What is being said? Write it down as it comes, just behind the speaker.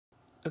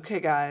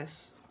Okay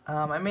guys,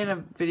 I made a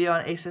video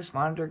on Asus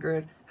monitor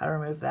grid, how to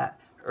remove that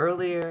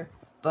earlier,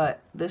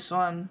 but this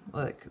one,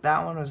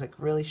 that one was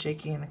really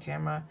shaky in the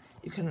camera.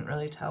 You couldn't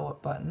really tell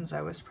what buttons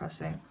I was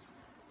pressing.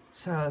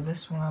 So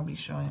this one I'll be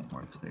showing it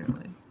more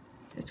clearly.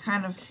 It's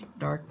kind of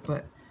dark,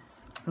 but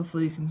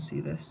hopefully you can see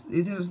this.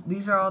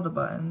 These are all the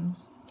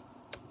buttons.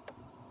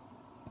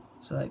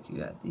 So you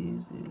got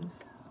these,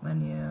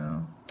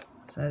 menu,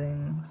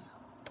 settings,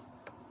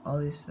 all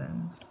these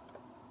things.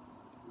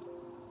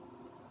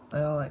 They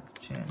all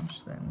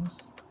change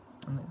things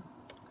on the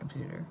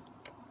computer.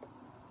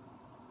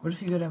 What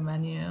if you go to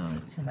menu,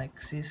 you can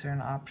see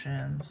certain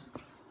options.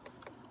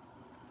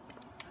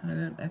 How to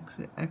go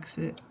to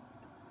exits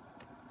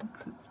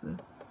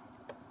this.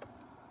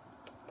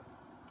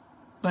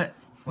 But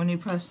when you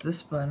press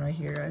this button right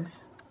here,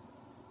 guys,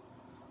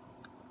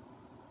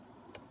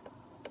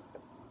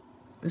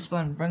 this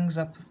button brings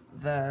up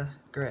the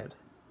grid.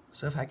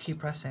 So if I keep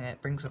pressing it,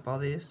 it brings up all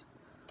these.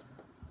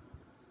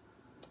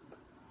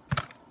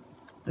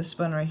 This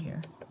button right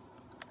here.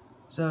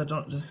 So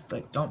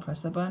don't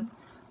press that button.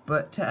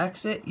 But to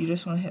exit, you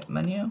just want to hit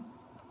menu.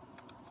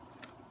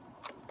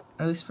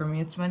 At least for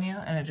me, it's menu,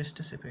 and it just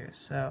disappears.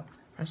 So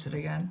press it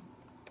again.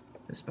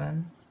 This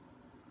button.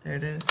 There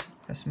it is.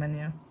 Press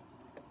menu.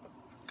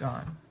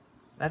 Gone.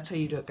 That's how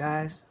you do it,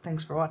 guys.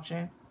 Thanks for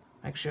watching.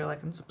 Make sure to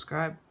like and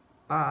subscribe.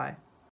 Bye.